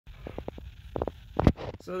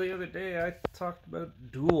So the other day I talked about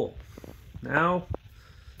Duel. Now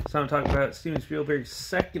it's time to talk about Steven Spielberg's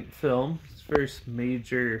second film, his first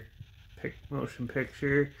major motion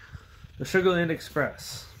picture, The Sugarland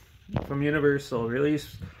Express, from Universal,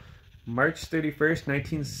 released March 31st,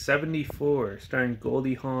 1974, starring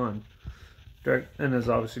Goldie Hawn. And is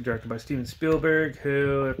obviously directed by Steven Spielberg,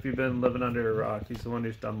 who, if you've been living under a rock, he's the one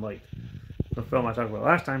who's done like the film I talked about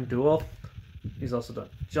last time, Duel. He's also done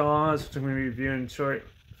Jaws, which I'm going to be reviewing short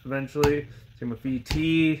eventually. Same with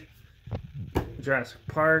E.T., Jurassic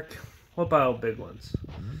Park, a whole pile of big ones.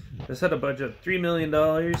 This had a budget of $3 million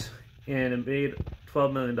and it made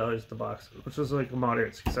 $12 million at the box, which was like a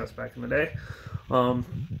moderate success back in the day.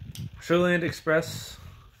 Sugarland Express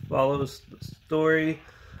follows the story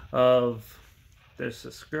of there's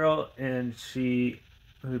this girl, and who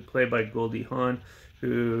played by Goldie Hawn,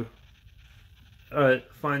 who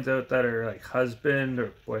finds out that her husband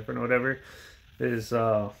or boyfriend or whatever is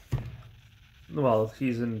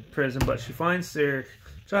he's in prison, but she finds their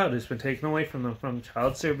child who's been taken away from them from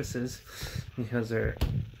child services because they're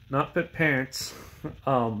not fit parents.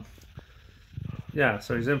 So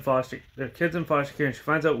he's in their kid's in foster care, and she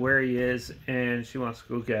finds out where he is, and she wants to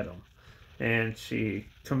go get him. And she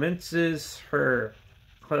convinces her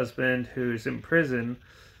husband, who's in prison,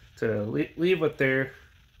 to leave with her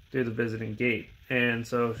through the visiting gate. And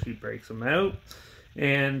so she breaks him out,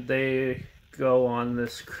 and they go on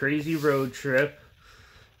this crazy road trip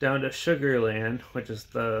down to Sugarland, which is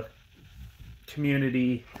the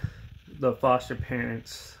community the foster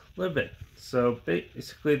parents live in. So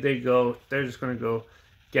basically they're just going to go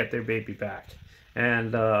get their baby back.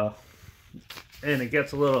 And it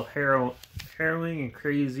gets a little harrowing and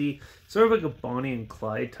crazy. Sort of like a Bonnie and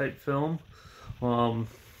Clyde type film.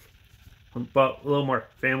 But a little more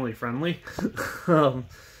family friendly. So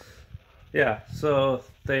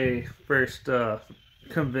they first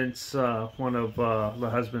convince one of the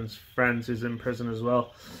husband's friends who's in prison as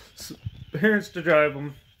well, parents, to drive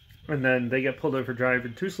them, and then they get pulled over for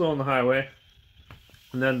driving too slow on the highway,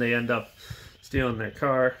 and then they end up stealing their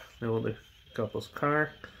car, the older couple's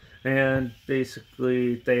car, and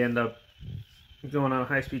basically they end up going on a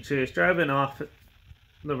high-speed chase, driving off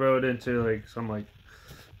the road into some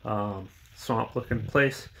swamp-looking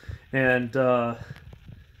place, and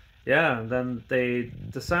then they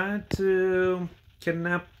decide to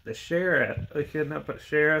kidnap a sheriff,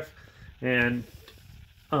 and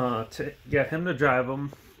to get him to drive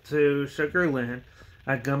them to Sugarland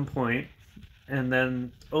at gunpoint. And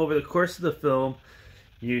then over the course of the film,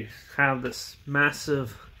 you have this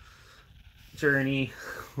massive journey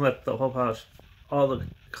with the whole house, all the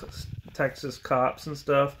Texas cops and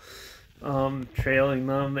stuff, trailing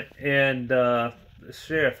them, and the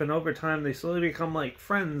sheriff. And over time, they slowly become like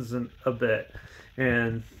friends a bit,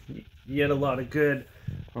 and you get a lot of good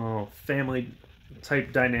family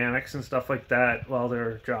type dynamics and stuff like that while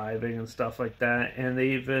they're driving and stuff like that. And they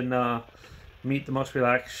even meet the most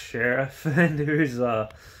relaxed sheriff, and who's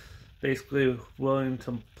basically willing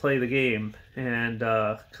to play the game and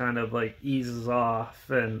kind of eases off.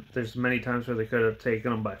 And there's many times where they could have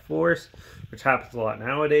taken him by force, which happens a lot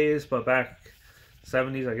nowadays, but back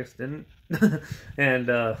 70s I guess didn't. And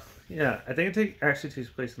I think it actually takes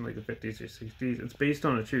place in the 50s or 60s. It's based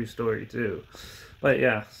on a true story too. But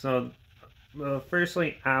yeah, so the first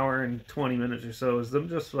hour and 20 minutes or so is them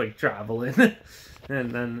just traveling.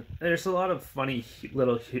 And then there's a lot of funny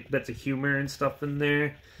little bits of humor and stuff in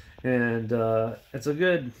there, and it's a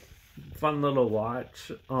good fun little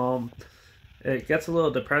watch. It gets a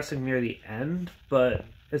little depressing near the end, but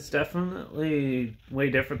it's definitely way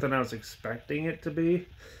different than I was expecting it to be.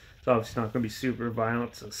 It's obviously not going to be super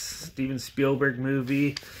violent. It's a Steven Spielberg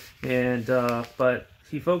movie, and but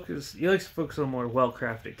he likes to focus on more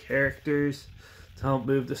well-crafted characters to help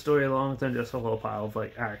move the story along than just a whole pile of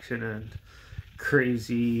action and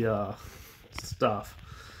crazy stuff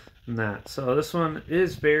and that. So this one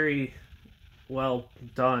is very well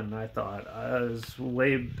done, I thought. It was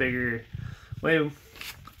way bigger,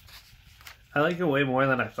 I like it way more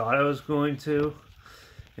than I thought I was going to.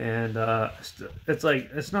 And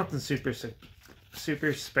it's nothing super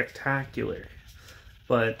spectacular,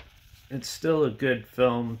 but it's still a good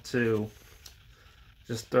film to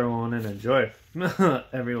just throw on and enjoy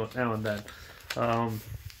every now and then.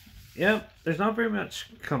 There's not very much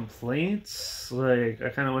complaints. I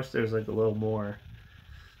kind of wish there was a little more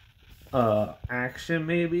action,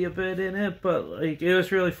 maybe a bit in it, but it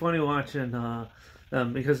was really funny watching them,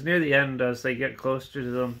 because near the end, as they get closer to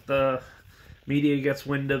them, the media gets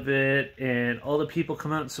wind of it, and all the people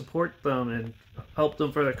come out and support them and help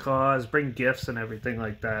them for the cause, bring gifts and everything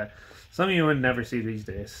like that. some of you would never see these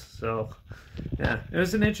days. So yeah, it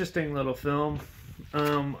was an interesting little film,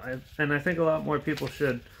 and I think a lot more people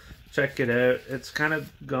should check it out. It's kind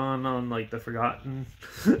of gone on like the forgotten,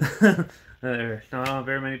 or not on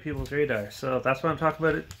very many people's radar. So that's why I'm talking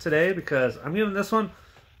about it today, because I'm giving this one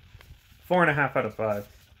 4.5 out of 5.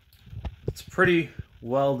 It's pretty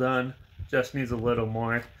well done. Just needs a little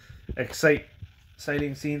more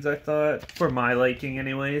exciting scenes, I thought, for my liking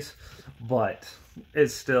anyways. But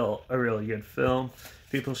it's still a really good film.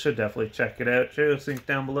 People should definitely check it out. Joe's linked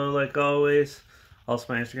down below like always.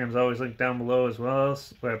 Also, my Instagram is always linked down below as well,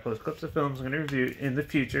 where I post clips of films I'm going to review in the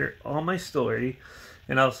future on my story.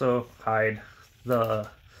 And also hide the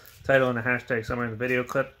title and the hashtag somewhere in the video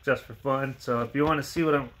clip just for fun. So if you want to see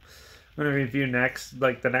what I'm going to review next,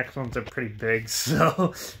 like the next ones are pretty big,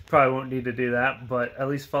 so probably won't need to do that. But at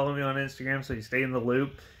least follow me on Instagram so you stay in the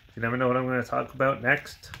loop. You never know what I'm going to talk about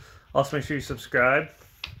next. Also, make sure you subscribe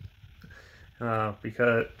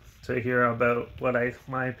because to hear about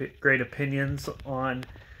my great opinions on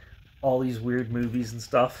all these weird movies and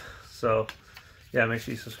stuff. So yeah, make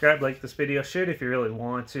sure you subscribe, like this video, share it if you really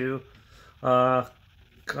want to.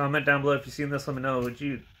 Comment down below if you've seen this. Let me know what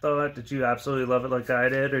you thought. Did you absolutely love it like I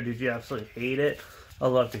did, or did you absolutely hate it? I'd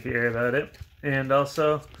love to hear about it. And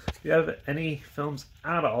also, if you have any films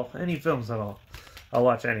at all, I'll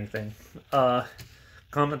watch anything.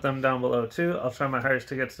 Comment them down below too. I'll try my hardest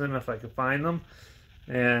to get to them if I can find them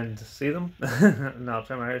and see them. And I'll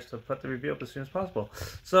try my hardest to put the review up as soon as possible.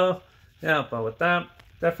 So yeah, but with that,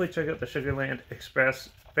 definitely check out the Sugarland Express.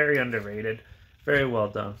 Very underrated. Very well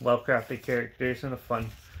done. Well-crafted characters and a fun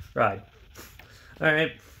ride.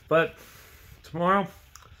 Alright, but tomorrow,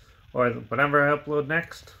 or whenever I upload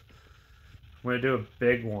next, I'm going to do a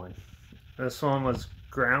big one. This one was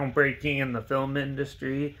groundbreaking in the film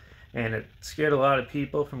industry, and it scared a lot of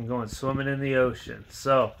people from going swimming in the ocean.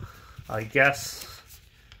 So, I guess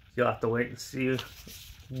you'll have to wait and see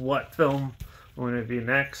what film I'm going to review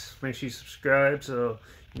next. Make sure you subscribe so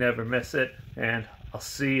you never miss it, and I'll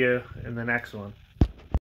see you in the next one.